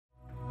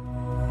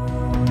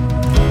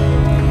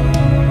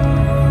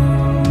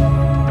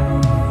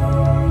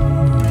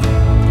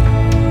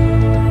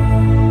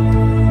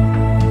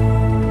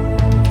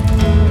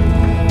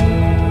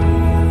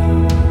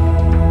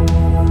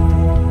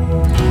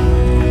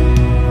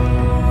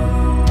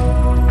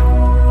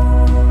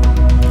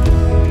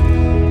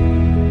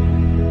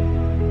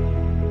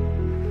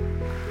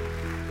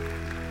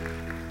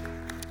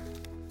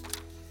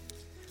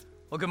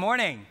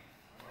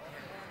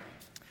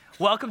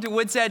Welcome to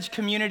Woods Edge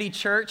Community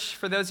Church.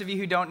 For those of you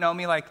who don't know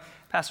me, like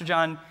Pastor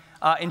John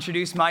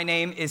introduced, my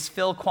name is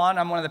Phil Kwan.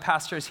 I'm one of the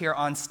pastors here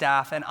on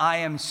staff, and I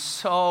am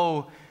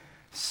so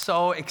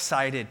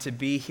excited to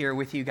be here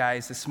with you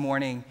guys this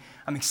morning.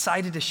 I'm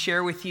excited to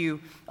share with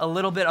you a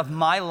little bit of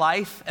my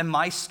life and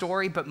my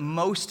story, but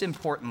most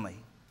importantly,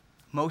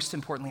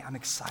 I'm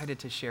excited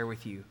to share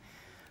with you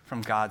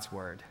from God's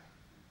Word.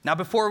 Now,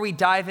 before we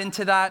dive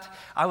into that,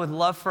 I would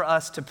love for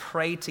us to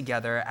pray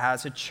together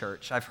as a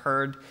church. I've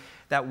heard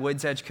that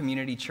Woods Edge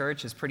Community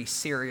Church is pretty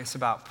serious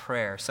about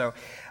prayer. So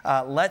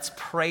let's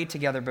pray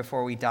together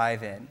before we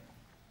dive in.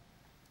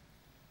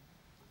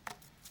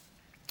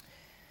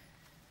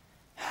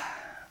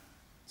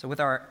 So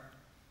with our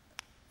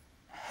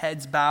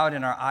heads bowed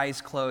and our eyes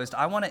closed,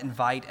 I want to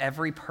invite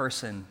every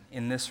person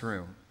in this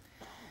room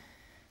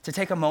to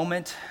take a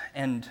moment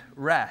and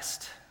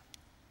rest.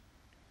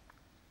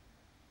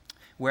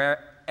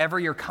 Wherever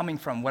you're coming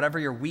from, whatever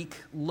your week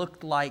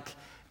looked like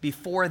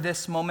before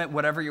this moment,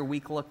 whatever your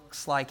week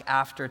looks like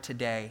after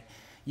today,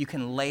 you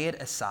can lay it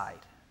aside,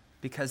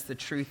 because the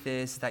truth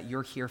is that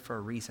you're here for a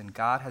reason.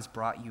 God has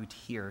brought you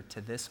here to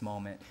this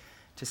moment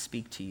to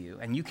speak to you,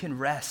 and you can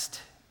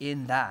rest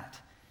in that.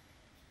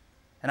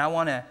 And I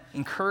want to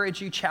encourage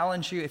you,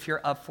 challenge you, if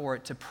you're up for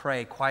it, to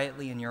pray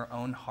quietly in your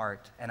own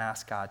heart and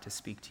ask God to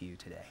speak to you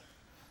today.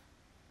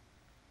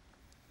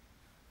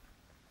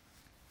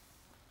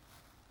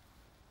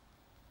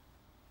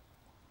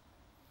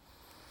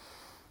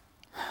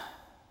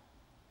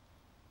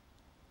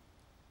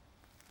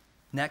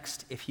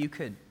 Next, if you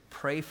could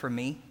pray for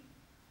me.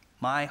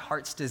 My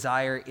heart's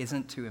desire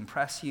isn't to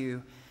impress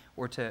you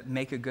or to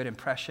make a good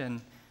impression,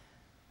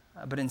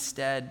 but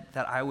instead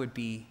that I would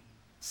be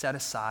set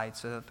aside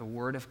so that the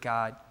Word of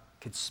God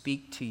could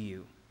speak to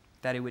you,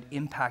 that it would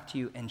impact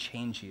you and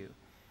change you.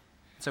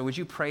 So would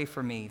you pray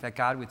for me that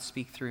God would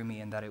speak through me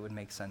and that it would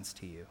make sense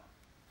to you?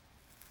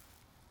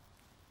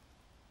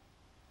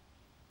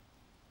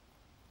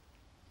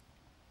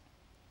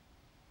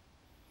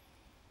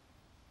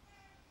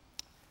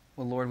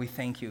 Well, Lord, we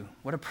thank you.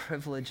 What a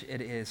privilege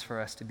it is for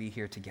us to be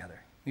here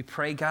together. We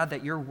pray, God,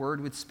 that your word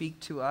would speak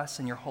to us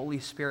and your Holy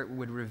Spirit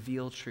would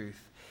reveal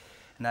truth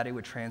and that it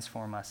would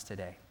transform us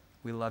today.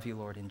 We love you,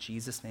 Lord. In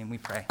Jesus' name we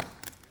pray.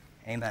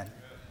 Amen.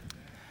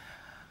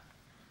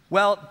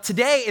 Well,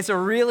 today is a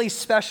really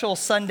special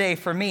Sunday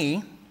for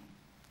me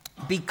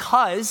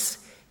because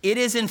it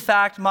is, in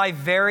fact, my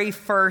very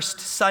first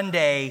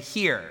Sunday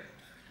here.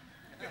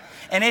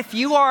 And if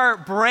you are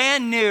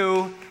brand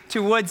new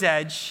to Woods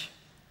Edge,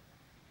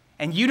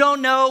 and you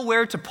don't know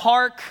where to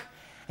park,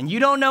 and you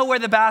don't know where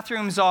the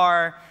bathrooms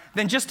are,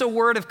 then just a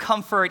word of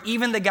comfort,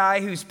 even the guy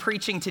who's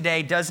preaching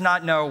today does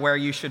not know where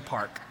you should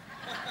park.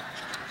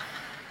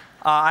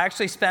 I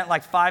actually spent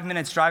like 5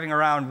 minutes driving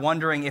around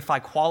wondering if I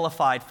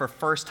qualified for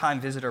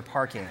first-time visitor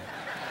parking.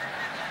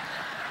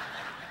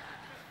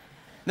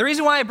 The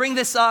reason why I bring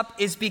this up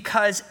is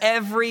because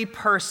every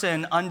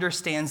person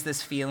understands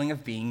this feeling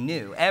of being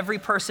new. Every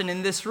person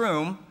in this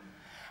room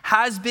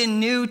has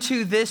been new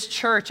to this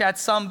church at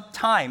some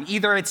time.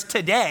 Either it's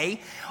today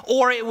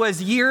or it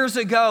was years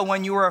ago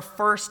when you were a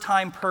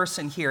first-time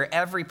person here.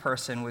 Every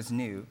person was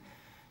new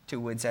to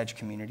Woods Edge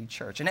Community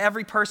Church. And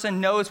every person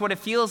knows what it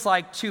feels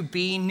like to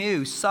be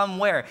new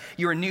somewhere.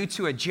 You're new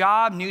to a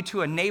job, new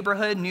to a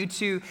neighborhood, new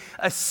to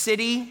a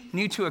city,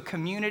 new to a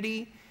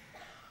community.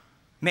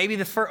 Maybe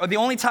the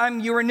only time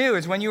you were new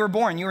is when you were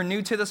born. You were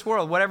new to this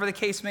world. Whatever the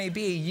case may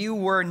be, you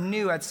were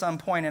new at some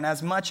point. And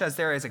as much as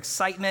there is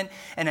excitement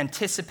and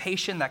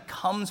anticipation that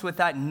comes with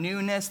that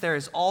newness, there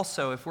is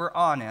also, if we're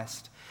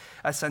honest,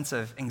 a sense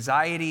of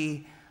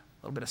anxiety,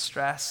 a little bit of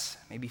stress,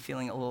 maybe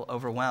feeling a little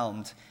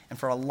overwhelmed. And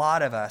for a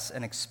lot of us,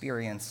 an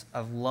experience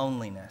of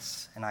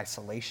loneliness and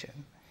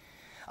isolation.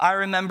 I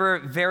remember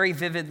very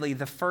vividly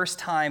the first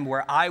time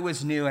where I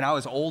was new and I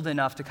was old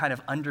enough to kind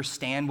of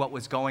understand what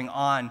was going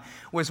on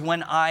was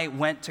when I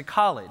went to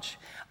college.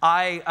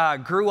 I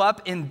grew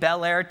up in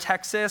Bel Air,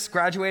 Texas,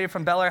 graduated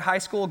from Bel Air High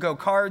School, go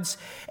Cards,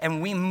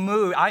 and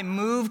I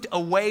moved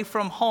away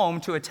from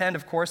home to attend,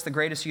 of course, the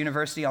greatest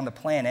university on the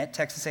planet,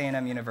 Texas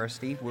A&M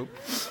University. Whoop.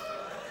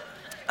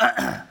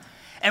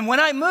 And when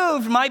I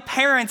moved, my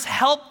parents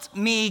helped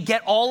me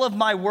get all of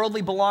my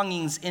worldly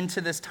belongings into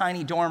this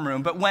tiny dorm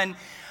room. But when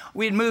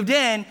we had moved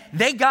in,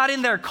 they got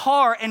in their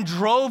car and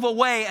drove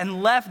away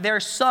and left their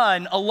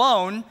son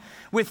alone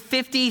with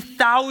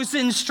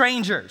 50,000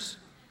 strangers.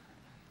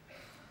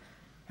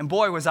 And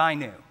boy, was I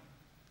new.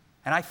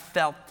 And I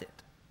felt it.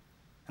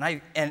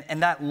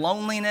 And that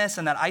loneliness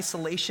and that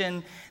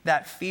isolation,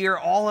 that fear,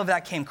 all of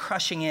that came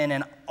crushing in.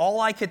 And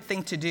all I could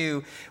think to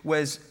do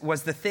was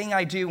the thing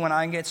I do when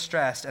I get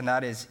stressed, and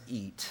that is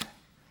eat.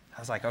 I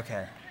was like,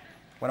 okay,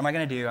 what am I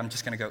going to do? I'm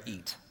just going to go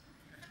eat.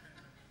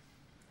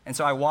 And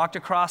so I walked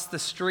across the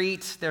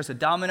street. There's a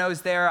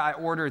Domino's there. I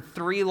ordered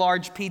 3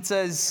 large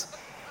pizzas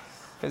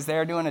because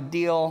they're doing a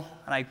deal.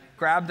 And I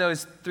grabbed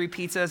those 3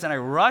 pizzas and I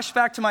rushed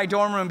back to my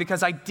dorm room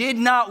because I did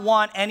not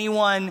want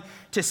anyone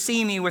to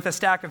see me with a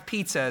stack of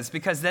pizzas,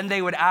 because then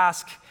they would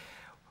ask,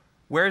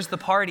 "Where's the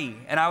party?"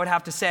 And I would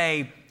have to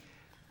say,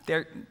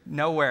 They're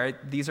nowhere.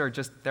 These are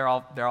just, they're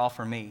all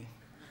for me.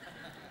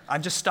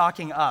 I'm just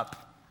stocking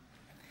up.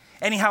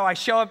 Anyhow, I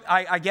show up,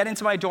 I get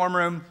into my dorm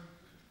room.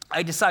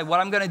 I decide what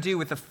I'm going to do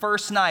with the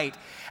first night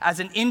as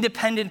an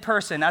independent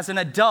person, as an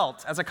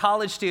adult, as a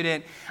college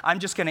student. I'm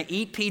just going to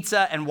eat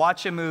pizza and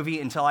watch a movie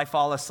until I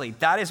fall asleep.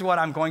 That is what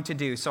I'm going to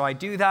do. So I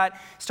do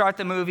that, start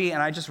the movie,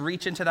 and I just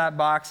reach into that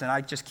box, and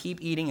I just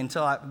keep eating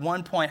until at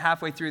one point,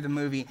 halfway through the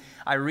movie,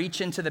 I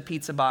reach into the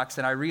pizza box,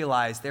 and I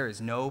realize there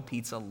is no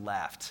pizza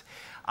left.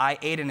 I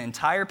ate an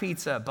entire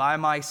pizza by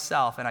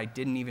myself, and I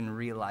didn't even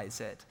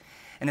realize it.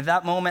 And at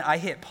that moment, I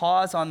hit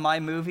pause on my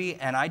movie,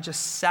 and I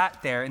just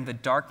sat there in the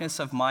darkness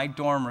of my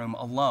dorm room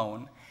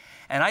alone.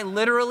 And I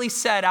literally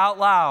said out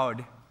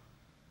loud,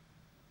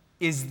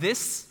 is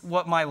this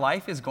what my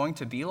life is going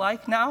to be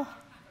like now?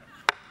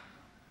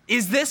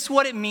 Is this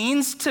what it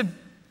means to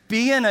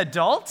be an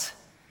adult?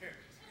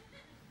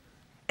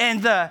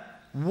 And the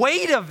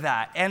weight of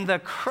that and the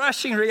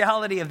crushing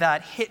reality of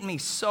that hit me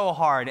so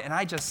hard. And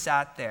I just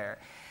sat there,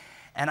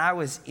 and I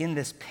was in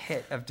this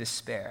pit of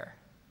despair,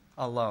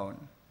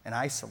 alone and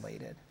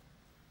isolated.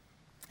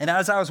 And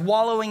as I was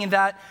wallowing in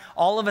that,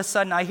 all of a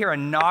sudden I hear a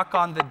knock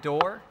on the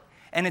door,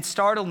 and it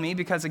startled me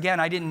because, again,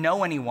 I didn't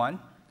know anyone,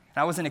 and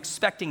I wasn't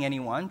expecting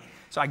anyone.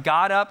 So I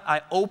got up,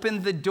 I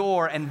opened the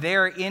door, and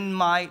there in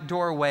my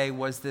doorway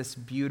was this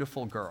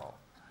beautiful girl.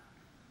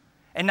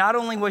 And not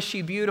only was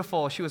she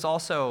beautiful, she was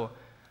also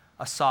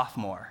a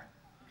sophomore.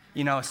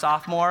 You know, a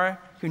sophomore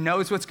who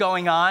knows what's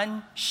going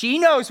on. She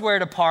knows where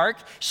to park.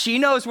 She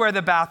knows where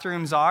the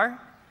bathrooms are.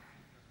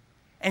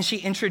 And she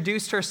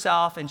introduced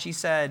herself, and she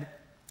said,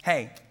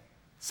 hey,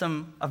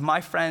 some of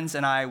my friends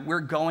and I, we're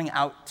going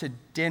out to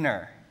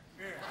dinner.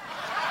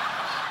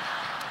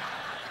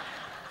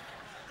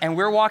 And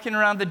we're walking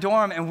around the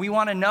dorm, and we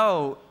want to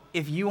know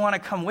if you want to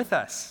come with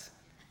us.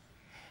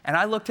 And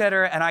I looked at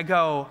her, and I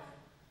go,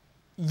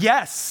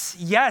 yes,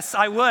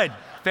 I would,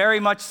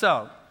 very much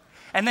so.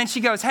 And then she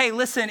goes, hey,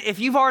 listen, if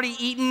you've already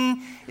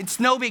eaten,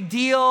 it's no big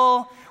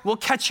deal. We'll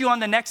catch you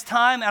on the next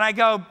time. And I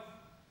go,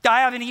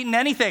 I haven't eaten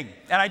anything.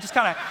 And I just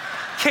kind of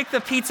kicked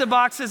the pizza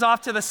boxes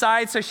off to the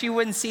side so she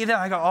wouldn't see them.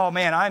 I go, oh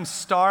man, I'm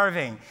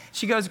starving.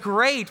 She goes,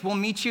 great, we'll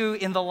meet you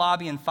in the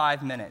lobby in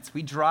 5 minutes.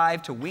 We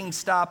drive to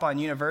Wingstop on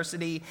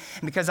University.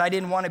 And because I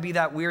didn't want to be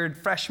that weird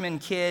freshman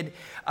kid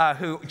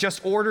who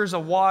just orders a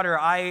water,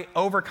 I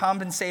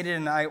overcompensated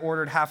and I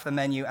ordered half the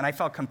menu. And I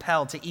felt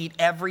compelled to eat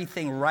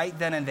everything right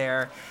then and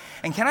there.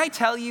 And can I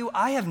tell you,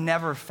 I have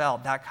never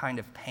felt that kind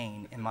of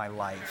pain in my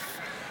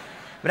life.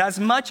 But as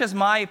much as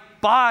my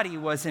body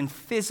was in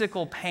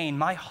physical pain,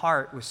 my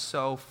heart was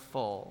so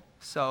full,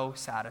 so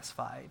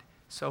satisfied,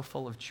 so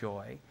full of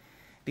joy,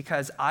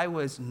 because I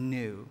was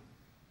new.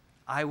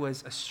 I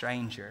was a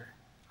stranger.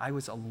 I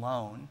was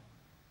alone,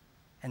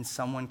 and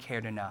someone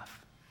cared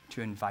enough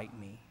to invite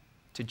me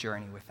to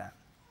journey with them.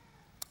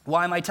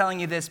 Why am I telling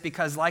you this?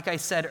 Because like I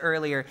said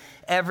earlier,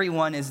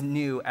 everyone is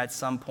new at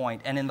some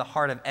point, and in the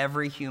heart of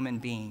every human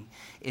being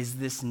is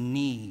this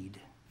need,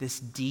 this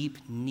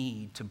deep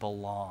need to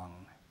belong,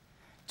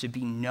 to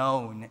be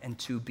known, and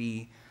to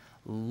be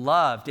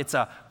loved. It's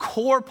a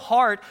core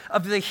part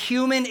of the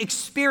human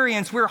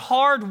experience. We're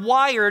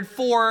hardwired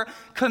for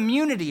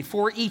community,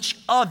 for each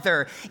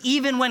other.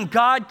 Even when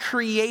God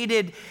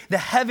created the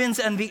heavens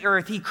and the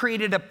earth, he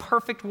created a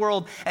perfect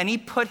world, and he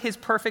put his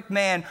perfect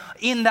man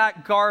in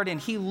that garden.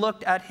 He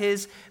looked at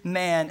his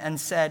man and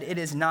said, it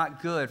is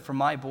not good for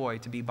my boy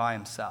to be by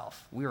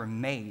himself. We were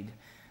made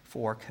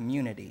for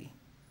community.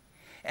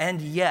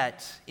 And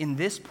yet, in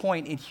this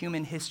point in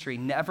human history,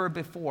 never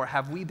before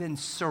have we been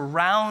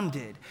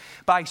surrounded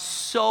by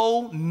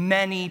so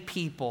many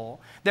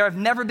people. There have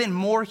never been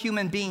more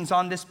human beings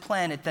on this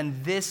planet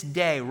than this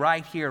day,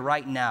 right here,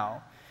 right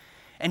now.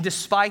 And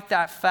despite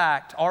that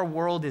fact, our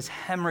world is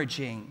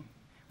hemorrhaging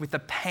with the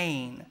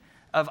pain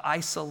of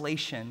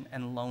isolation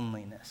and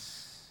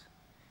loneliness.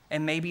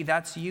 And maybe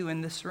that's you in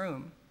this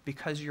room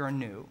because you're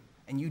new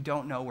and you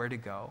don't know where to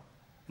go.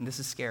 And this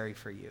is scary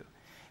for you.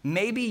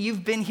 Maybe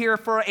you've been here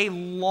for a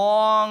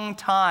long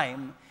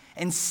time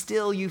and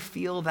still you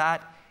feel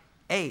that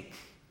ache.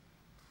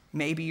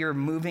 Maybe you're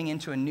moving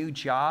into a new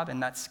job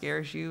and that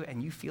scares you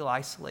and you feel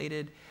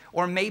isolated.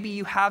 Or maybe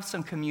you have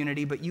some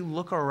community, but you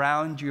look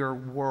around your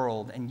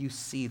world and you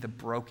see the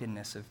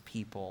brokenness of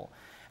people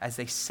as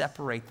they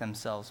separate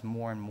themselves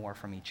more and more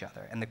from each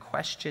other. And the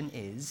question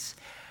is,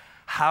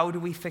 how do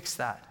we fix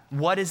that?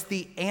 What is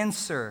the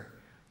answer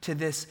to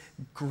this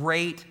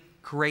great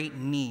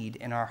need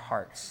in our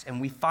hearts? And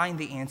we find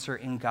the answer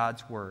in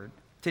God's word.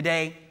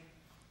 Today,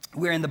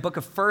 we're in the book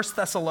of 1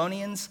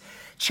 Thessalonians,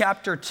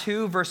 chapter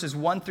 2, verses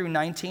 1 through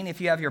 19. If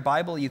you have your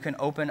Bible, you can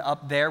open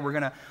up there. We're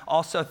going to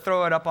also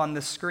throw it up on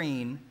the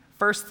screen.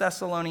 1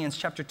 Thessalonians,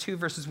 chapter 2,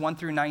 verses 1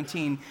 through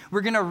 19.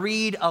 We're going to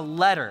read a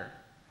letter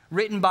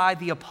written by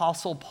the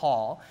Apostle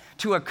Paul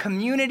to a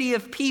community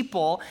of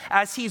people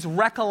as he's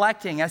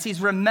recollecting, as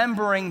he's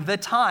remembering the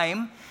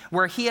time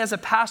where he as a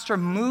pastor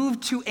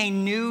moved to a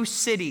new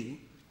city,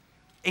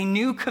 a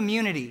new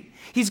community.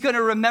 He's going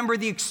to remember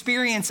the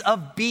experience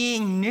of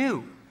being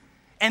new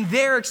and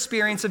their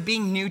experience of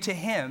being new to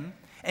him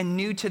and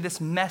new to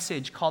this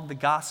message called the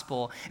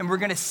gospel. And we're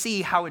going to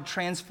see how it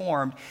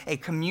transformed a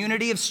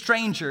community of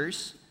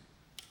strangers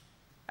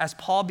as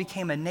Paul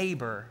became a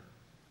neighbor,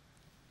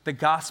 the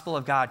gospel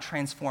of God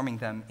transforming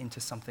them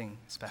into something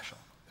special.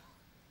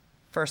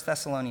 1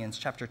 Thessalonians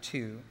chapter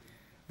 2,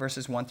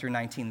 verses 1 through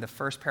 19, the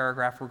first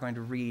paragraph we're going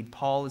to read,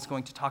 Paul is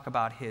going to talk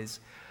about his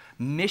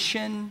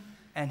mission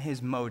and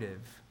his motive.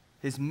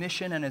 His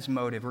mission and his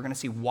motive. We're going to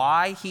see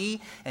why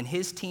he and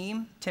his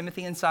team,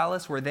 Timothy and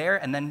Silas, were there,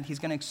 and then he's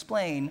going to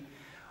explain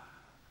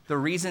the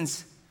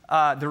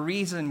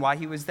reason why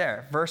he was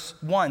there. Verse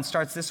 1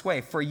 starts this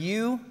way. For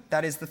you,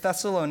 that is the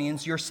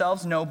Thessalonians,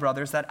 yourselves know,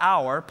 brothers, that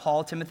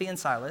Paul, Timothy, and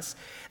Silas,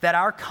 that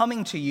our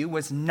coming to you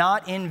was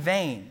not in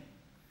vain.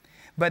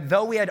 But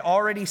though we had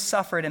already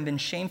suffered and been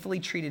shamefully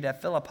treated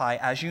at Philippi,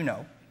 as you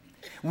know,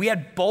 we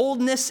had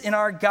boldness in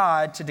our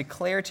God to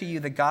declare to you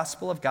the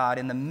gospel of God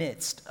in the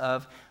midst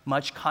of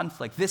much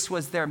conflict. This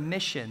was their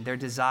mission, their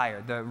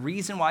desire. The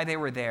reason why they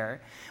were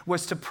there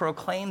was to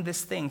proclaim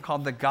this thing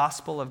called the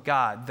gospel of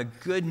God, the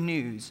good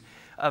news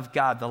of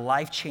God, the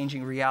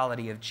life-changing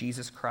reality of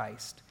Jesus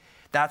Christ.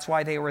 That's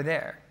why they were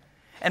there.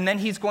 And then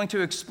he's going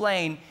to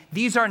explain,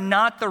 these are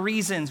not the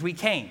reasons we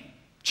came.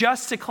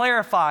 Just to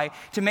clarify,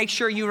 to make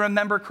sure you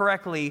remember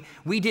correctly,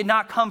 we did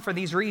not come for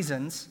these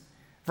reasons.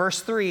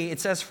 Verse 3, it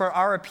says, for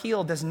our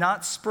appeal does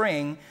not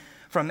spring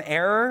from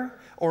error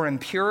or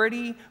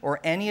impurity or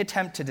any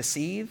attempt to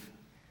deceive,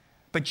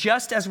 but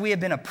just as we have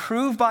been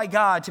approved by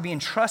God to be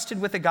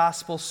entrusted with the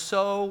gospel,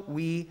 so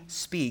we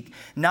speak,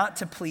 not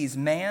to please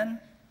man,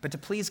 but to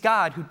please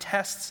God who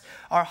tests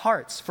our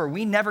hearts. For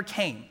we never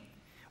came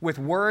with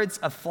words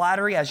of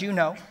flattery, as you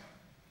know,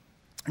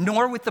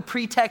 nor with the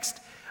pretext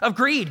of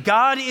greed.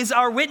 God is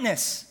our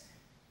witness.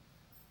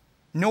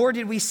 Nor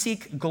did we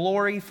seek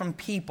glory from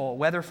people,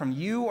 whether from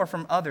you or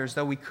from others,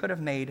 though we could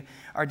have made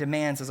our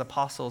demands as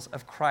apostles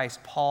of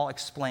Christ. Paul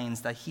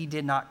explains that he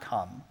did not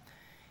come.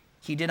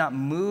 He did not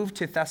move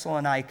to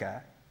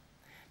Thessalonica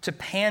to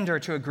pander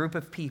to a group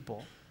of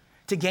people,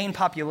 to gain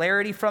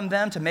popularity from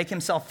them, to make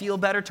himself feel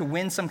better, to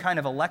win some kind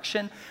of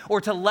election, or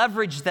to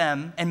leverage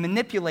them and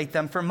manipulate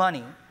them for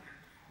money.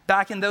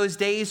 Back in those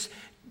days,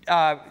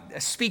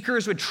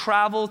 speakers would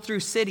travel through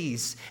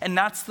cities, and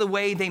that's the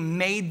way they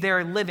made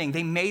their living.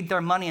 They made their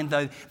money, and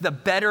the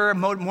better,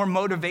 more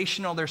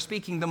motivational they're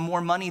speaking, the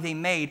more money they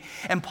made.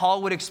 And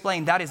Paul would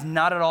explain that is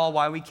not at all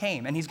why we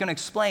came. And he's going to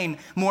explain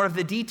more of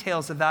the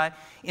details of that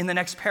in the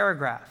next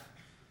paragraph.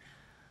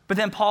 But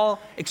then Paul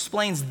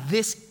explains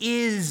this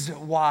is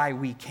why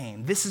we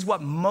came. This is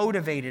what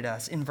motivated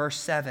us. In verse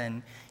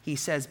 7, he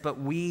says, but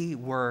we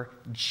were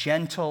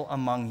gentle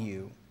among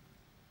you,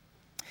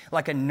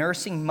 like a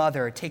nursing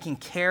mother taking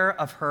care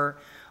of her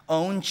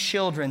own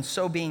children,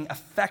 so being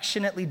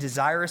affectionately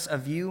desirous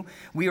of you,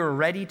 we were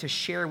ready to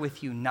share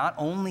with you not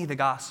only the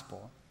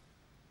gospel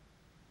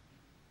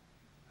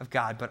of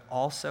God, but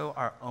also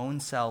our own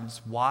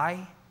selves.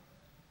 Why?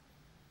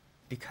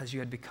 Because you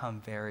had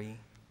become very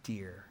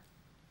dear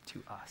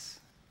to us.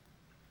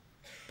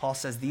 Paul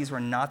says these were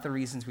not the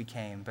reasons we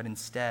came, but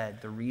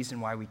instead the reason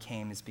why we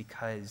came is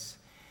because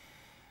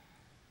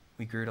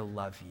we grew to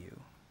love you.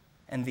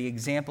 And the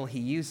example he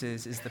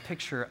uses is the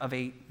picture of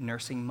a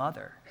nursing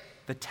mother,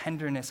 the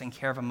tenderness and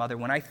care of a mother.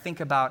 When I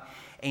think about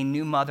a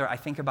new mother, I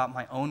think about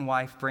my own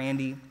wife,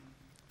 Brandy,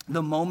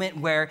 the moment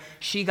where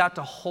she got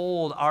to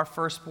hold our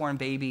firstborn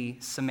baby,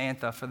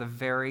 Samantha, for the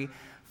very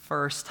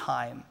first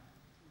time.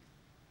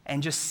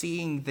 And just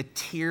seeing the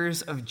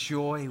tears of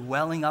joy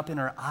welling up in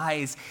her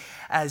eyes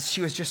as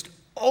she was just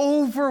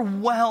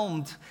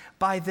overwhelmed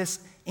by this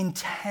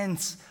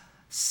intense,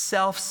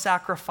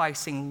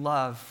 self-sacrificing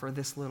love for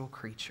this little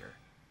creature.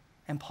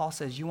 And Paul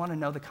says, you want to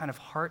know the kind of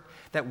heart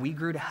that we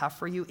grew to have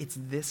for you? It's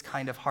this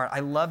kind of heart. I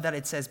love that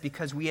it says,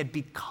 because we had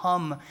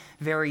become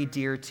very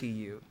dear to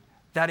you.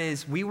 That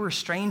is, we were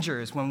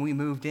strangers when we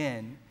moved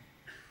in,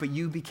 but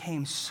you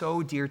became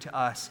so dear to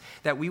us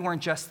that we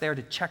weren't just there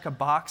to check a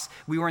box.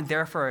 We weren't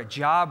there for a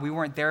job. We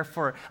weren't there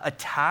for a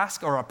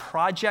task or a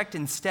project.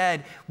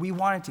 Instead, we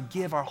wanted to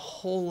give our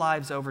whole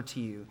lives over to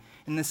you.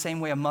 In the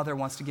same way a mother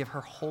wants to give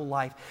her whole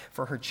life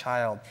for her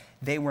child.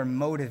 They were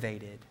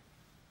motivated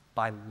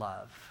by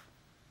love.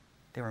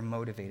 They were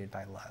motivated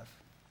by love.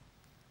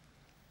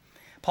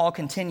 Paul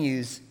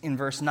continues in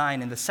verse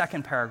 9 in the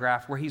second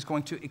paragraph where he's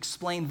going to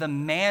explain the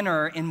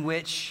manner in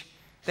which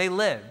they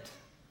lived.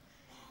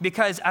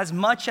 Because as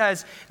much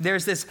as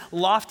there's this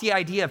lofty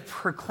idea of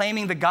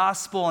proclaiming the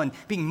gospel and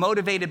being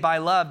motivated by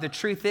love, the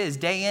truth is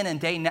day in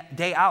and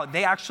day out,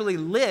 they actually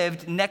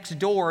lived next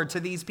door to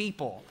these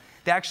people.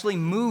 They actually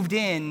moved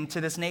into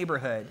this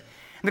neighborhood.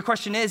 And the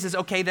question is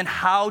okay, then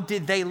how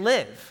did they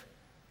live?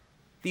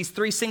 These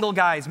three single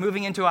guys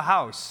moving into a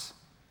house.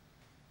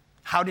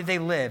 How did they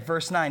live?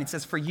 Verse 9, it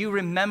says, for you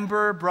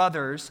remember,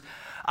 brothers,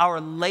 our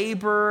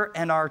labor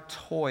and our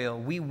toil.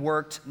 We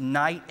worked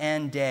night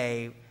and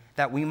day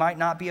that we might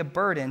not be a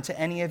burden to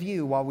any of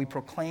you while we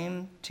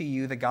proclaim to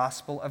you the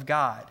gospel of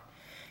God.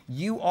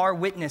 You are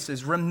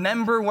witnesses.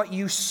 Remember what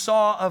you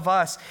saw of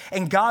us.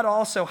 And God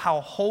also,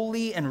 how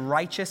holy and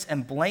righteous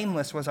and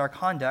blameless was our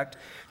conduct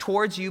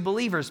towards you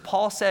believers.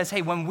 Paul says,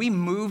 hey, when we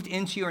moved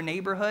into your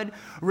neighborhood,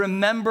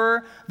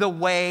 remember the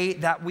way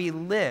that we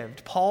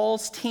lived.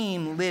 Paul's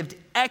team lived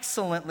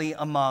excellently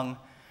among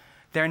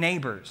their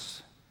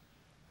neighbors.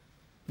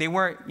 They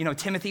weren't,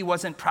 Timothy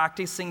wasn't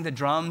practicing the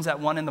drums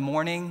at 1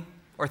 a.m.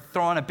 or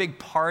throwing a big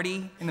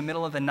party in the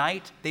middle of the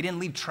night. They didn't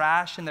leave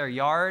trash in their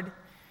yard.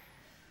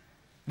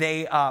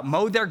 They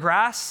mowed their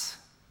grass.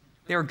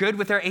 They were good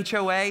with their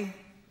HOA.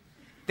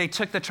 They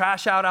took the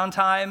trash out on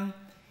time,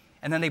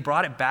 and then they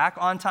brought it back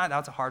on time. That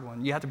was a hard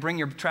one. You have to bring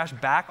your trash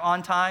back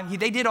on time.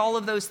 They did all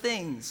of those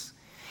things.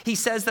 He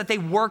says that they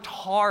worked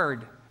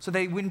hard so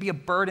they wouldn't be a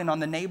burden on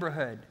the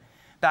neighborhood.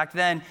 Back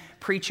then,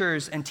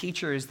 preachers and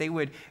teachers, they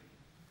would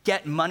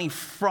get money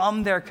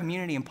from their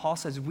community. And Paul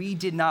says, we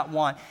did not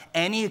want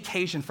any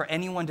occasion for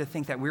anyone to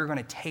think that we were going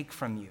to take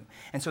from you.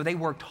 And so they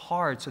worked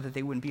hard so that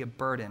they wouldn't be a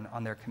burden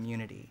on their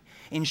community.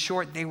 In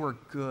short, they were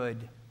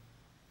good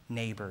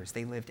neighbors.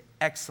 They lived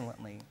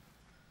excellently.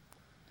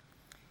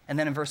 And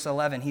then in verse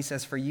 11, he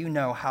says, for you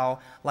know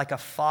how like a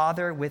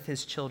father with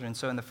his children.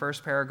 So in the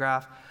first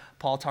paragraph,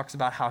 Paul talks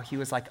about how he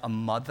was like a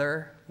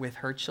mother with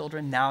her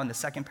children. Now in the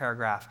second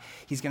paragraph,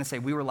 he's going to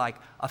say,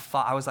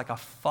 I was like a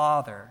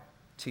father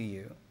to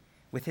you.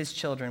 With his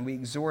children, we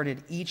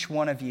exhorted each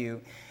one of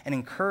you and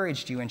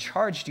encouraged you and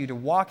charged you to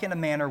walk in a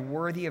manner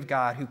worthy of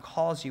God who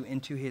calls you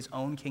into his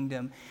own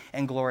kingdom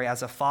and glory.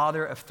 As a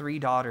father of 3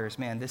 daughters,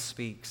 man, this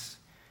speaks.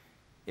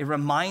 It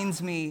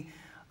reminds me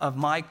of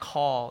my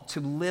call to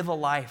live a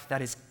life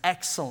that is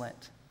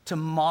excellent, to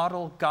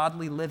model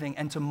godly living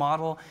and to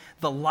model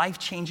the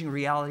life-changing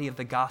reality of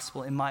the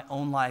gospel in my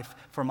own life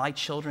for my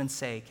children's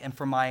sake and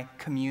for my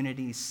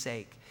community's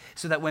sake.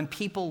 So that when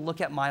people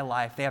look at my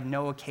life, they have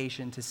no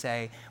occasion to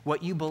say,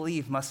 what you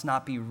believe must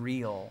not be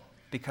real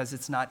because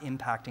it's not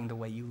impacting the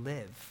way you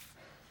live.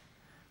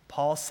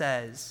 Paul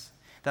says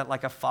that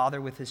like a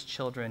father with his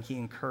children, he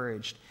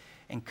encouraged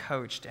and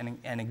coached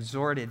and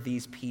exhorted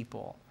these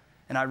people.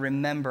 And I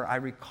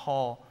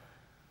recall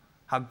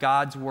how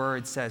God's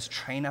word says,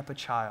 train up a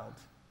child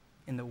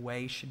in the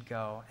way he should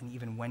go, and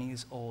even when he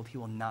is old, he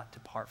will not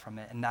depart from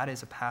it. And that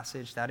is a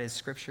passage, that is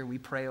scripture we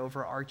pray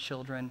over our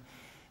children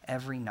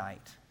every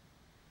night.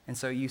 And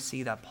so you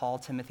see that Paul,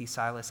 Timothy,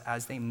 Silas,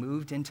 as they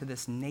moved into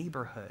this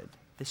neighborhood,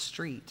 this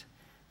street,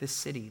 this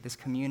city, this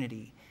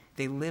community,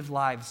 they lived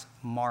lives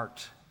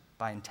marked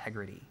by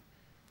integrity,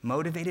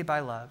 motivated by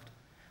love,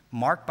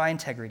 marked by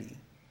integrity.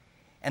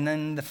 And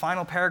then the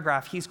final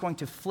paragraph, he's going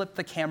to flip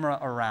the camera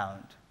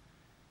around.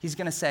 He's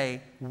going to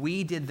say,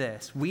 we did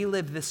this, we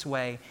lived this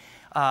way.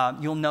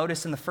 You'll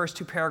notice in the first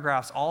 2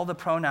 paragraphs, all the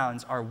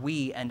pronouns are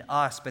we and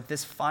us, but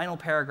this final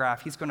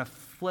paragraph, he's going to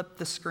flip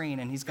the screen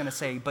and he's going to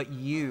say, but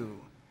you.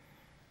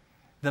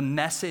 The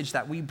message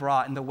that we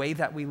brought and the way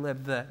that we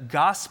lived, the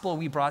gospel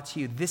we brought to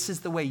you, this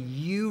is the way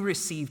you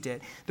received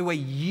it, the way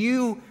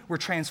you were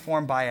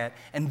transformed by it,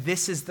 and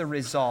this is the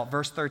result.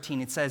 Verse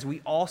 13, it says,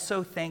 we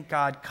also thank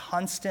God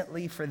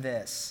constantly for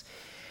this,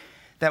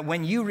 that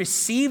when you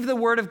received the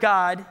word of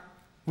God,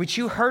 which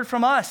you heard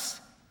from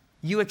us,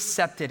 you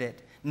accepted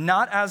it,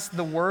 not as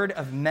the word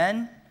of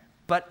men,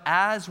 but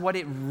as what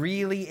it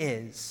really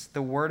is,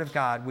 the word of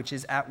God, which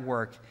is at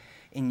work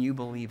in you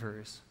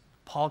believers.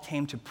 Paul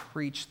came to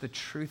preach the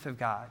truth of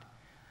God,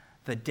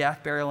 the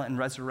death, burial, and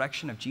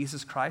resurrection of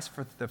Jesus Christ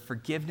for the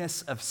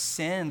forgiveness of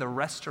sin, the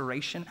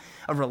restoration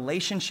of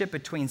relationship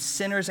between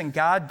sinners and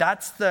God.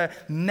 That's the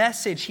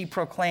message he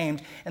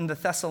proclaimed, and the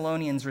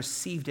Thessalonians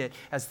received it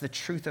as the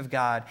truth of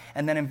God.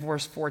 And then in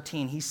verse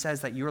 14, he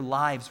says that your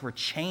lives were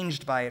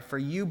changed by it. For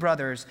you,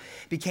 brothers,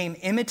 became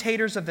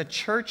imitators of the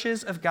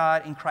churches of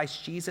God in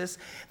Christ Jesus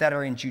that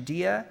are in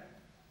Judea.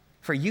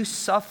 For you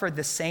suffered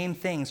the same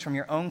things from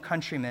your own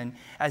countrymen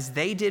as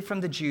they did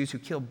from the Jews who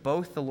killed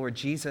both the Lord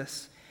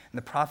Jesus and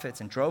the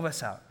prophets and drove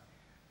us out,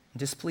 and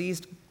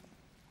displeased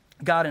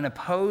God and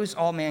opposed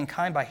all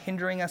mankind by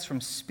hindering us from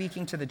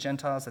speaking to the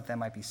Gentiles that they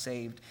might be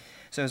saved.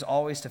 So as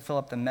always to fill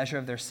up the measure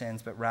of their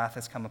sins, but wrath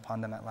has come upon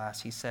them at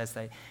last. He says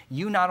that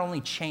you not only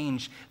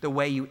changed the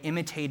way you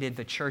imitated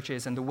the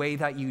churches and the way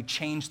that you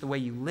changed the way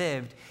you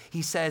lived,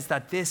 he says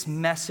that this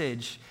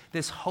message,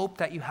 this hope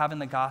that you have in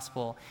the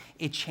gospel,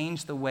 it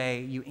changed the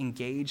way you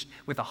engaged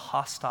with a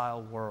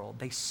hostile world.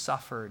 They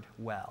suffered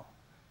well.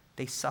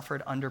 They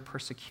suffered under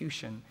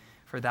persecution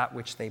for that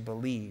which they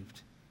believed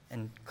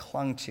and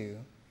clung to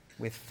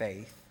with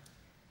faith.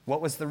 What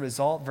was the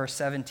result? Verse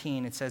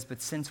 17, it says,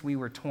 but since we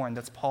were torn,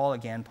 that's Paul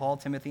again, Paul,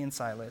 Timothy, and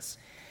Silas.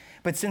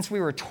 But since we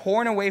were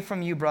torn away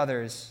from you,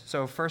 brothers,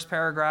 so first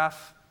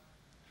paragraph,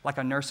 like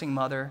a nursing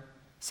mother.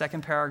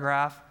 Second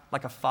paragraph,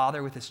 like a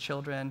father with his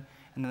children.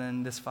 And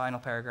then this final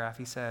paragraph,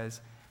 he says,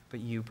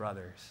 but you,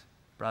 brothers,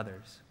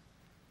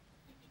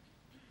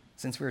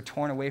 since we were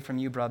torn away from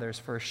you, brothers,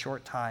 for a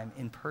short time,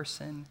 in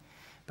person,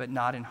 but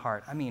not in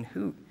heart. I mean,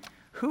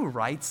 who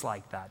writes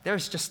like that?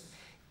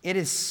 It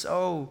is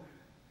so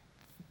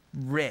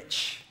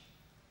rich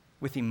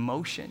with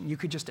emotion. You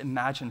could just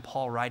imagine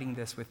Paul writing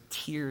this with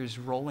tears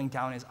rolling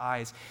down his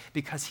eyes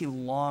because he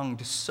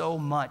longed so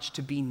much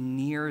to be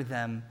near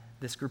them,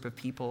 this group of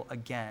people,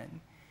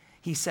 again.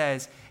 He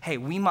says, hey,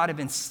 we might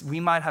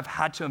have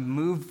had to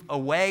move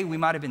away. We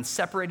might have been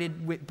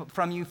separated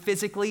from you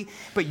physically,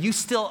 but you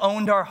still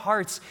owned our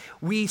hearts.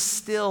 We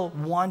still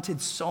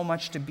wanted so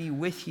much to be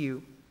with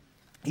you.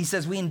 He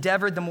says, we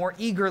endeavored the more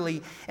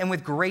eagerly and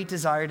with great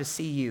desire to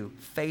see you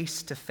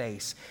face to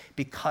face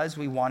because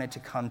we wanted to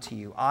come to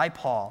you. I,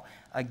 Paul,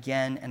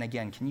 again and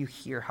again. Can you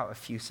hear how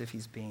effusive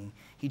he's being?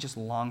 He just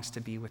longs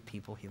to be with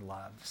people he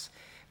loves.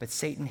 But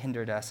Satan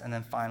hindered us. And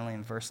then finally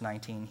in verse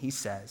 19, he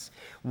says,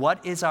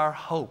 what is our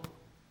hope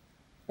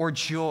or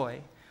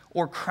joy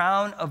or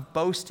crown of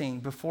boasting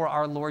before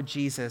our Lord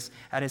Jesus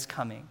at his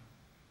coming?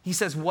 He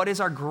says, what is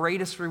our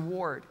greatest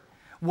reward?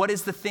 What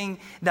is the thing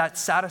that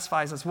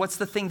satisfies us? What's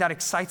the thing that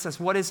excites us?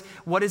 What is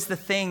the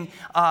thing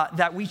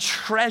that we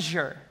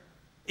treasure?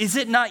 Is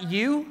it not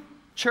you,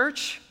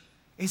 church?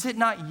 Is it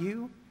not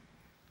you?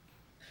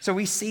 So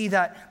we see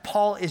that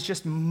Paul is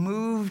just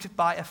moved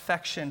by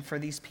affection for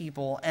these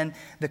people, and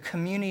the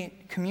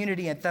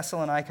community at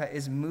Thessalonica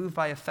is moved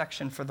by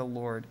affection for the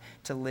Lord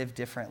to live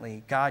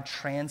differently. God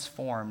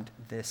transformed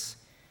this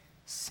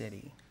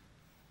city.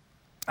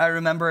 I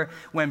remember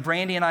when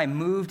Brandy and I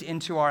moved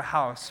into our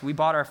house. We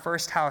bought our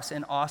first house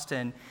in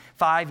Austin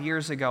 5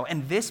 years ago,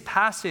 and this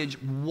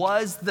passage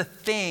was the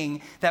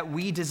thing that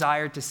we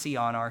desired to see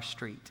on our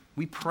street.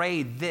 We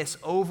prayed this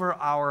over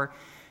our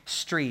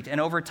street,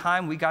 and over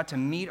time we got to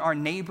meet our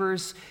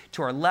neighbors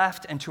to our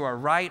left and to our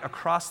right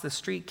across the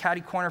street, catty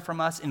corner from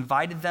us,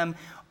 invited them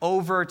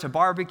over to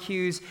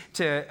barbecues,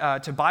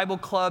 to Bible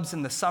clubs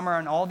in the summer,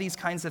 and all these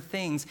kinds of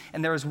things.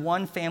 And there was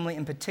one family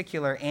in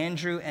particular,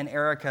 Andrew and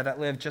Erica, that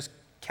lived just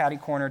catty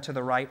corner to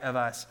the right of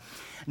us.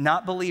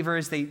 Not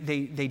believers, they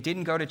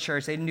didn't go to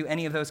church, they didn't do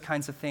any of those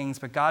kinds of things,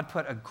 but God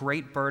put a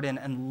great burden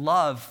and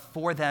love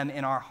for them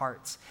in our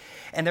hearts.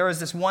 And there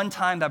was this one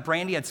time that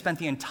Brandy had spent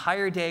the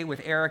entire day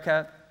with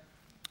Erica,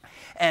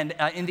 and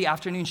in the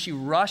afternoon she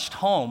rushed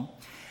home,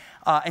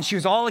 and she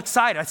was all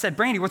excited. I said,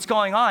 Brandy, what's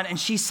going on? And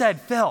she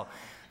said, Phil,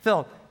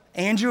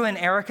 Andrew and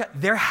Erica,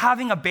 they're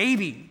having a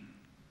baby.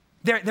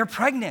 They're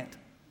pregnant.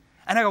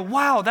 And I go,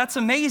 wow, that's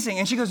amazing.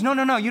 And she goes,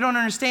 no, you don't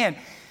understand.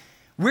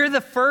 We're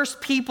the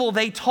first people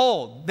they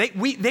told.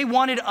 They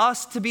wanted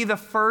us to be the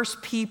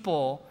first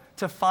people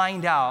to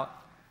find out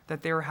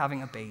that they were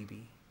having a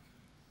baby.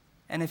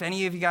 And if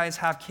any of you guys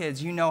have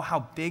kids, you know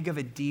how big of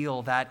a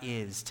deal that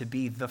is to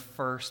be the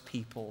first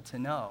people to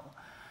know.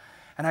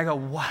 And I go,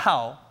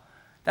 wow,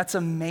 that's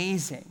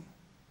amazing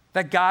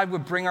that God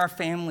would bring our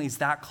families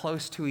that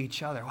close to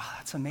each other. Wow,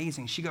 that's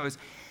amazing. She goes,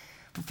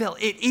 Phil,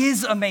 it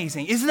is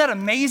amazing. Isn't that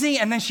amazing?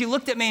 And then she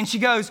looked at me and she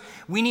goes,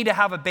 we need to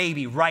have a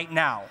baby right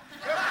now.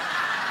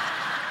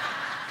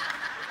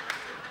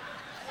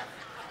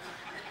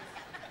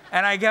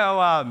 And I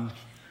go,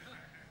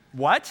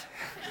 what?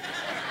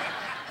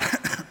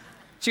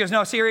 She goes,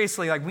 no,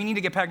 seriously, we need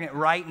to get pregnant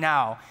right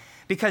now,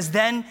 because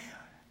then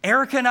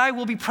Erica and I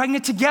will be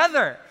pregnant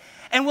together,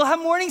 and we'll have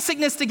morning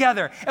sickness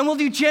together, and we'll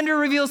do gender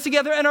reveals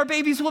together, and our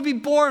babies will be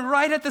born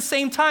right at the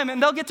same time,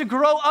 and they'll get to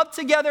grow up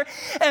together,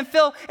 and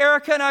Phil,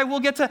 Erica, and I will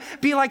get to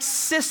be like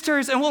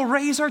sisters, and we'll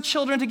raise our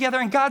children together,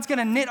 and God's going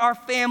to knit our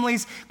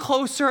families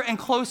closer and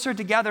closer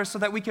together so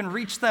that we can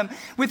reach them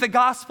with the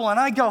gospel. And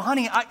I go,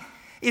 honey,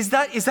 is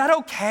that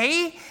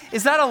okay?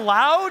 Is that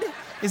allowed?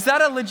 Is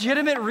that a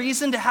legitimate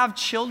reason to have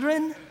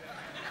children?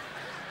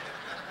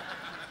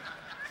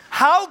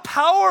 How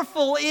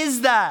powerful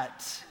is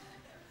that?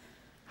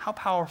 How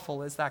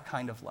powerful is that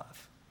kind of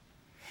love?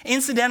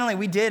 Incidentally,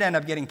 we did end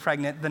up getting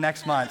pregnant the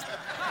next month.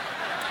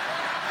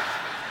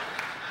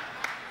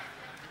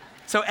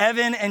 So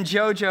Evan and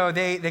Jojo,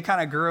 they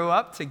kind of grew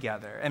up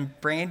together. And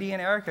Brandy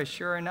and Erica,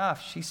 sure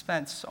enough, they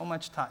spent so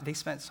much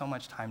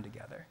time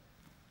together.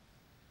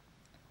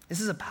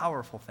 This is a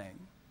powerful thing,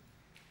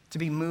 to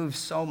be moved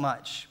so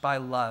much by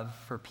love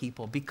for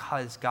people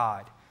because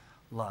God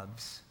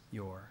loves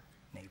your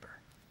neighbor.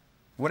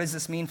 What does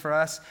this mean for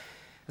us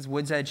as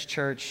Woods Edge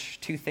Church?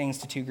 Two things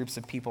to two groups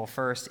of people.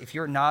 First, if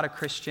you're not a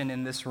Christian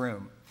in this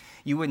room,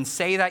 you wouldn't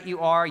say that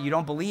you are, you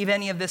don't believe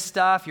any of this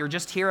stuff, you're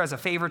just here as a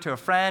favor to a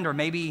friend, or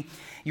maybe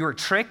you were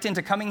tricked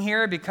into coming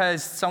here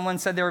because someone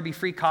said there would be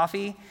free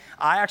coffee.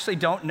 I actually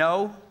don't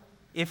know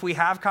if we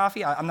have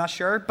coffee, I'm not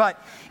sure,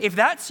 but if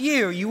that's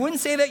you, you wouldn't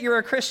say that you're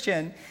a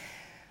Christian.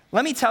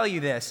 Let me tell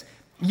you this.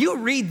 You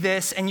read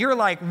this and you're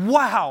like,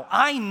 wow,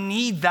 I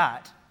need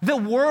that. The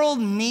world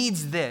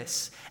needs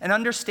this. And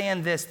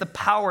understand this, the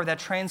power that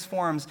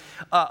transforms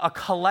a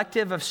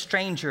collective of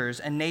strangers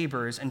and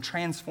neighbors and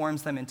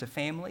transforms them into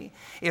family.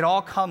 It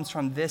all comes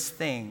from this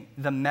thing,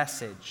 the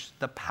message,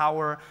 the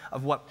power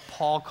of what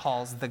Paul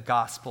calls the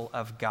gospel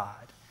of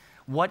God.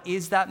 What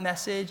is that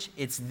message?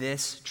 It's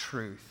this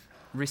truth.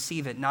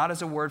 Receive it not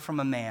as a word from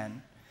a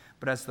man,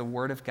 but as the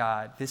word of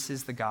God. This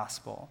is the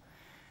gospel.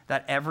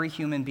 That every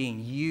human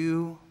being,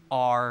 you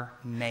are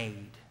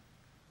made.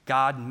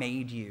 God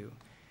made you.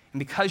 And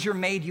because you're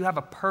made, you have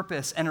a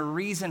purpose and a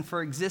reason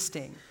for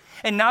existing.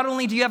 And not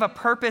only do you have a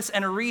purpose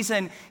and a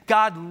reason,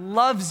 God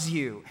loves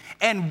you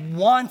and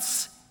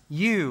wants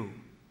you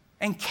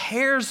and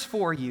cares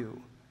for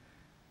you.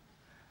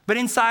 But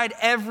inside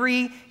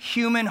every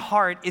human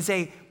heart is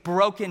a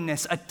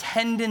brokenness, a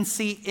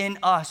tendency in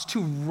us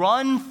to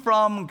run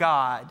from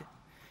God,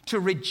 to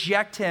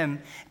reject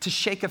him, to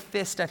shake a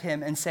fist at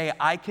him and say,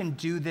 I can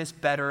do this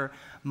better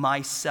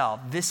myself.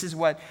 This is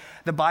what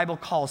the Bible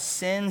calls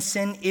sin.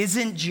 Sin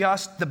isn't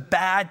just the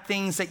bad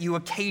things that you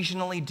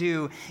occasionally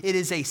do. It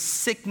is a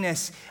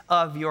sickness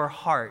of your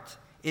heart.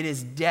 It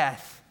is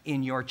death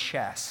in your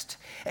chest.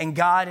 And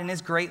God, in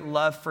his great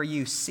love for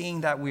you,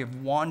 seeing that we have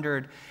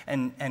wandered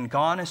and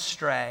gone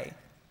astray,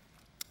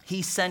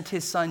 he sent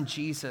his son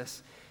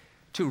Jesus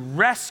to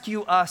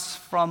rescue us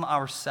from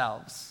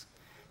ourselves,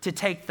 to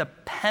take the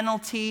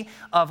penalty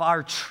of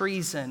our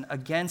treason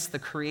against the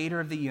creator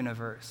of the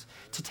universe,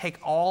 to take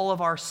all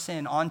of our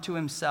sin onto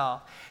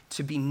himself,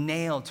 to be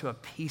nailed to a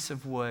piece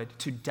of wood,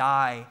 to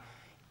die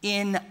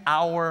in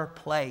our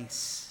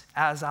place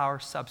as our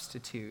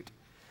substitute,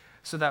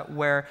 so that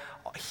where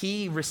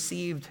he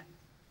received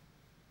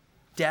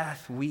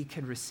death, we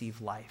could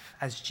receive life.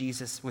 As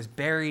Jesus was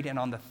buried and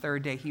on the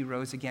third day he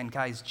rose again.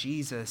 Guys,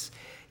 Jesus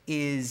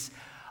is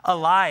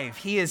alive.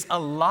 He is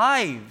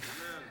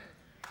alive.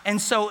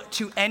 And so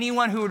to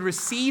anyone who would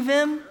receive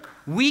him,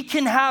 we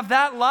can have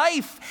that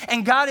life.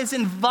 And God is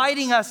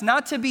inviting us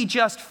not to be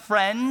just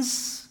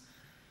friends,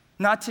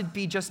 not to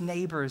be just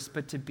neighbors,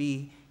 but to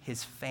be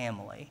his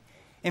family.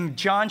 In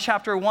John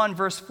chapter 1,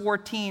 verse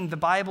 14, the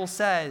Bible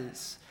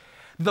says,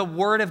 the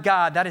Word of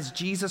God, that is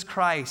Jesus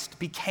Christ,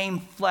 became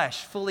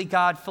flesh, fully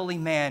God, fully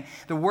man.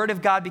 The Word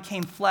of God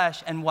became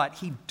flesh, and what?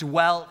 He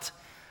dwelt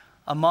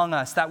among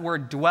us. That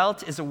word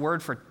dwelt is a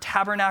word for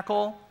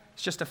tabernacle.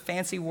 It's just a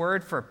fancy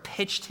word for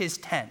pitched his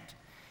tent.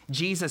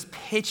 Jesus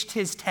pitched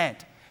his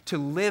tent to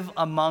live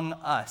among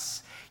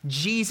us.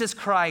 Jesus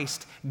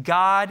Christ,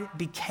 God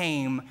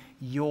became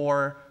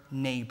your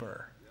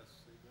neighbor.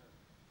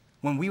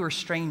 When we were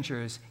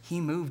strangers,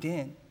 he moved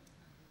in.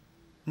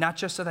 Not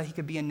just so that he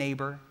could be a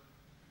neighbor,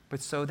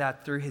 but so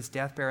that through his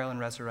death, burial, and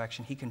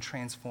resurrection, he can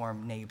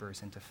transform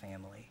neighbors into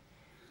family.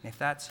 And if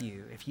that's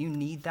you, if you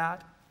need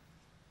that,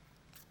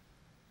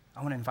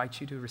 I want to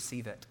invite you to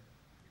receive it.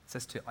 It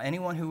says to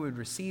anyone who would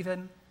receive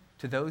him,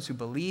 to those who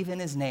believe in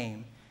his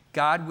name,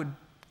 God would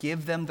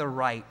give them the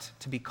right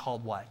to be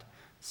called what?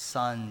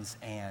 Sons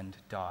and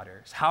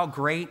daughters. How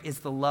great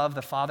is the love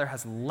the Father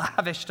has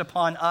lavished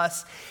upon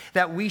us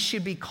that we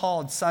should be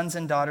called sons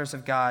and daughters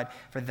of God,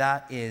 for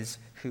that is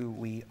who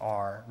we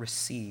are.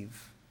 Receive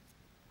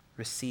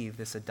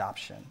this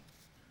adoption.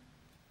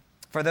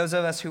 For those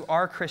of us who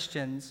are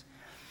Christians,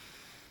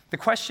 the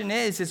question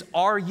is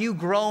are you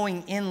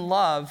growing in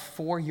love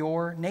for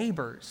your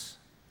neighbors?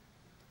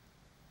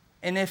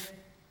 And if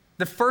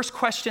the first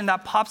question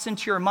that pops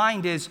into your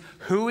mind is,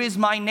 who is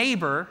my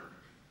neighbor?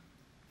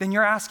 Then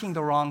you're asking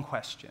the wrong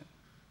question.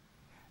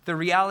 The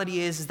reality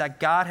is that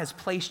God has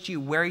placed you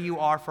where you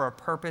are for a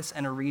purpose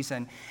and a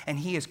reason, and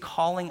he is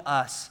calling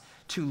us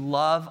to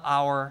love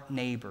our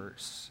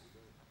neighbors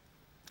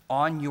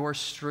on your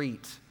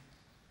street,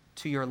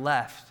 to your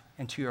left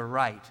and to your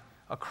right,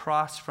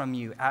 across from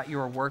you, at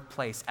your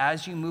workplace,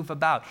 as you move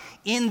about.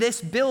 In this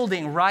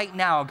building right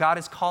now, God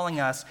is calling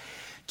us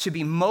to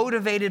be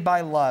motivated by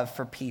love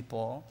for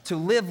people, to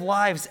live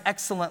lives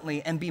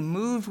excellently and be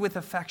moved with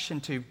affection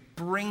to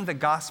bring the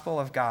gospel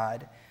of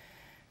God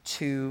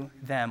to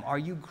them. Are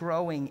you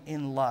growing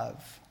in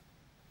love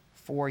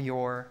for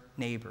your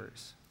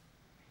neighbors?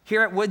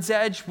 Here at Woods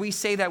Edge, we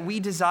say that we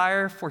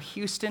desire for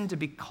Houston to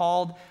be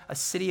called a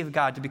city of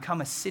God, to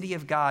become a city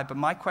of God. But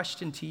my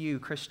question to you,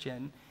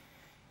 Christian,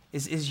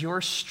 is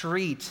your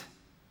street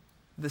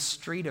the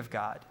street of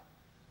God?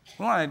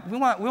 We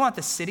want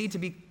the city to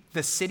be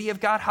the city of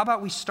God. How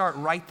about we start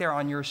right there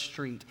on your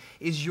street?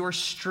 Is your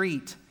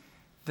street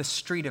the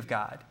street of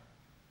God?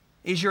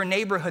 Is your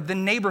neighborhood the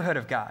neighborhood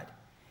of God?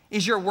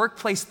 Is your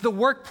workplace the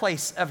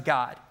workplace of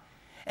God?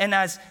 And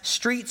as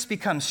streets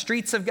become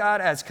streets of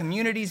God, as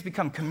communities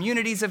become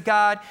communities of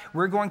God,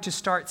 we're going to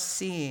start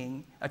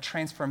seeing a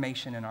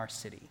transformation in our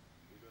city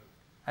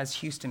as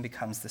Houston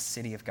becomes the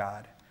city of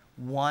God,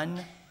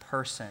 one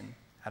person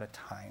at a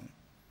time.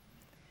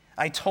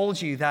 I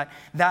told you that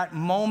that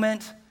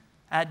moment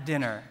at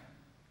dinner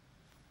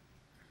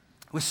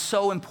was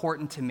so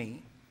important to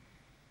me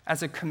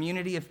as a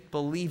community of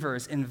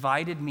believers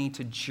invited me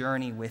to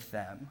journey with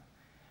them.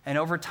 And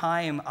over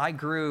time, I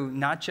grew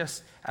not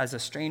just as a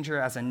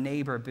stranger, as a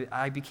neighbor, but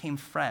I became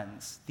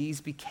friends. These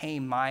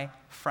became my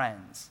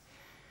friends.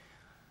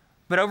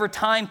 But over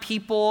time,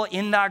 people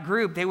in that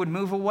group, they would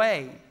move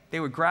away. They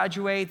would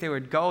graduate, they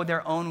would go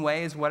their own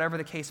ways, whatever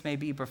the case may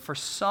be. But for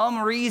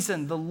some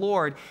reason, the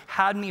Lord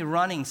had me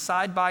running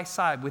side by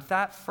side with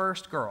that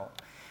first girl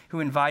who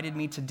invited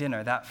me to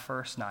dinner that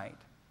first night.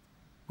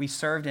 We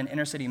served in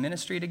inner city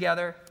ministry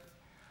together.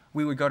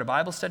 We would go to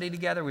Bible study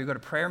together. We would go to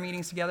prayer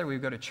meetings together. We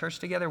would go to church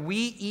together.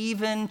 We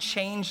even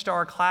changed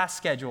our class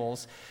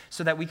schedules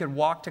so that we could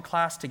walk to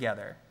class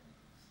together.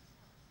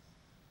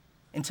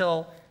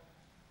 until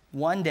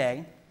one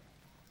day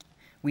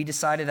we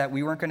decided that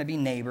we weren't going to be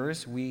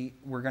neighbors. We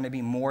were going to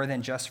be more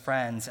than just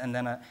friends. And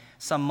then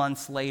some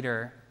months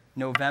later,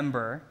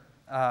 November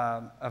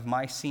of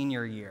my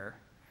senior year,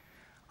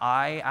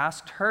 I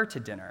asked her to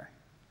dinner.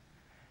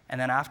 And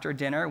then after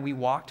dinner, we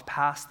walked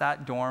past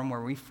that dorm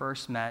where we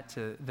first met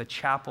to the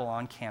chapel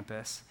on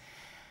campus.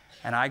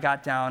 And I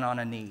got down on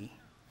a knee,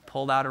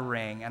 pulled out a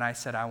ring, and I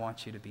said, I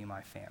want you to be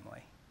my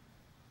family.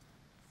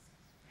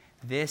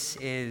 This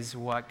is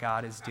what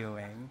God is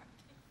doing.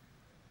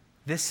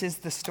 This is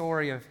the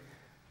story of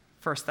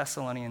 1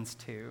 Thessalonians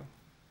 2.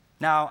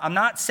 Now, I'm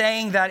not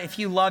saying that if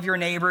you love your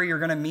neighbor, you're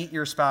going to meet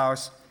your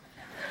spouse.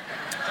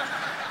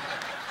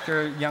 If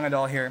you're a young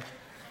adult here.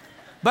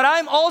 But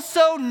I'm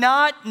also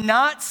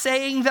not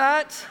saying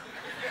that.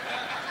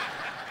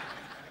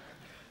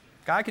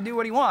 God can do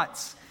what he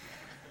wants.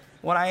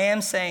 What I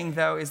am saying,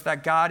 though, is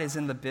that God is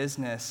in the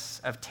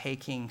business of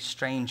taking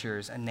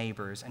strangers and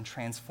neighbors and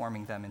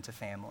transforming them into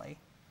family.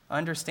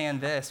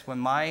 Understand this, when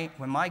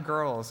my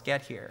girls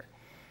get here,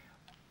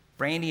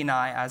 Brandy and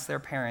I, as their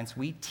parents,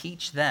 we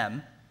teach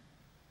them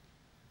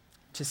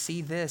to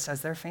see this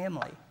as their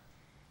family.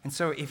 And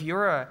so if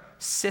you're a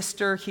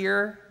sister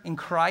here in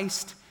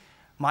Christ,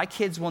 my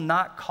kids will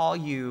not call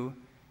you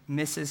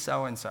Mrs.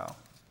 So-and-so.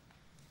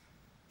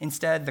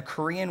 Instead, the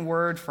Korean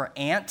word for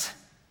aunt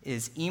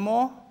is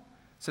imo,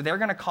 so they're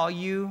going to call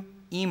you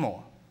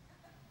imo.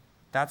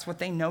 That's what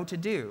they know to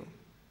do.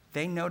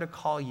 They know to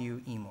call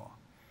you imo.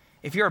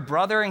 If you're a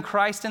brother in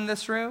Christ in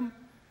this room,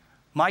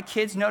 my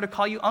kids know to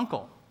call you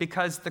uncle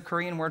because the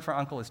Korean word for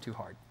uncle is too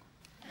hard.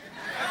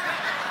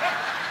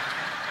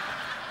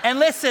 And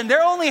listen,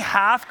 they're only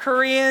half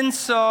Korean,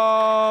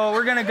 so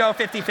we're going to go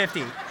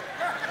 50-50.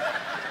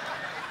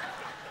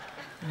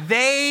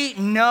 They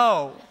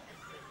know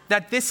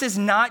that this is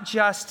not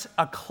just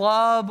a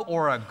club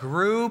or a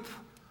group.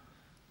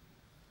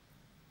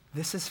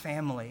 This is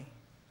family.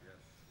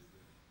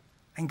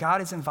 And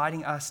God is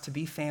inviting us to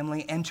be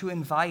family and to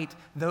invite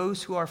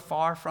those who are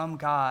far from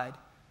God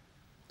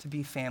to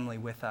be family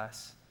with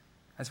us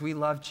as we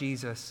love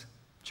Jesus,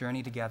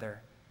 journey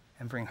together,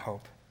 and bring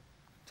hope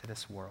to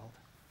this world.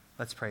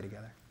 Let's pray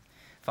together.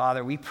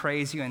 Father, we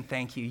praise you and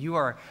thank you. You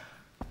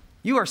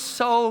are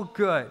so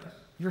good.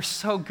 You're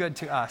so good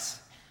to us.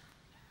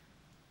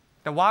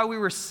 That while we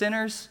were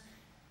sinners,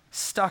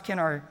 stuck in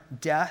our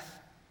death,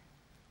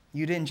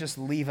 you didn't just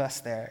leave us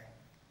there.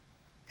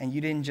 And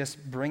you didn't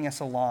just bring us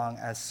along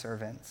as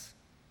servants.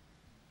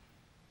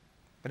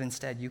 But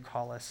instead, you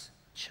call us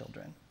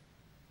children.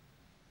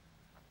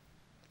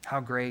 How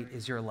great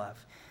is your love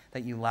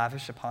that you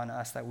lavish upon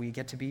us, that we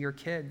get to be your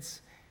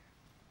kids.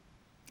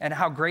 And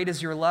how great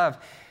is your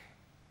love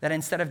that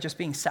instead of just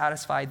being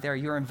satisfied there,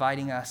 you're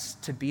inviting us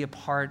to be a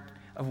part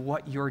of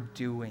what you're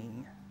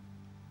doing,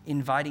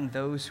 inviting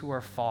those who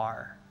are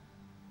far,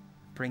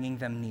 bringing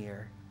them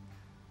near,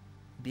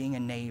 being a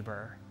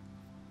neighbor,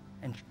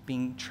 and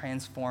being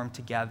transformed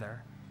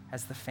together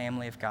as the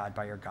family of God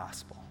by your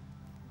gospel.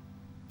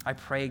 I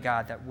pray,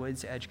 God, that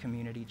Woods Edge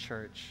Community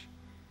Church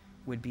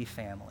would be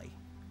family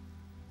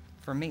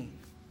for me,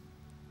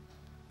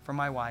 for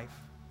my wife,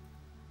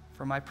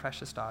 for my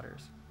precious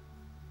daughters,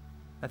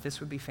 that this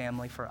would be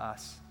family for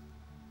us,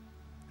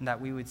 and that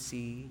we would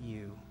see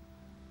you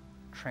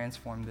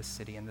transform this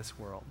city and this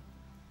world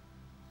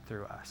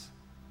through us.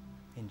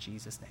 In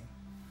Jesus' name,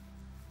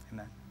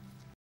 amen.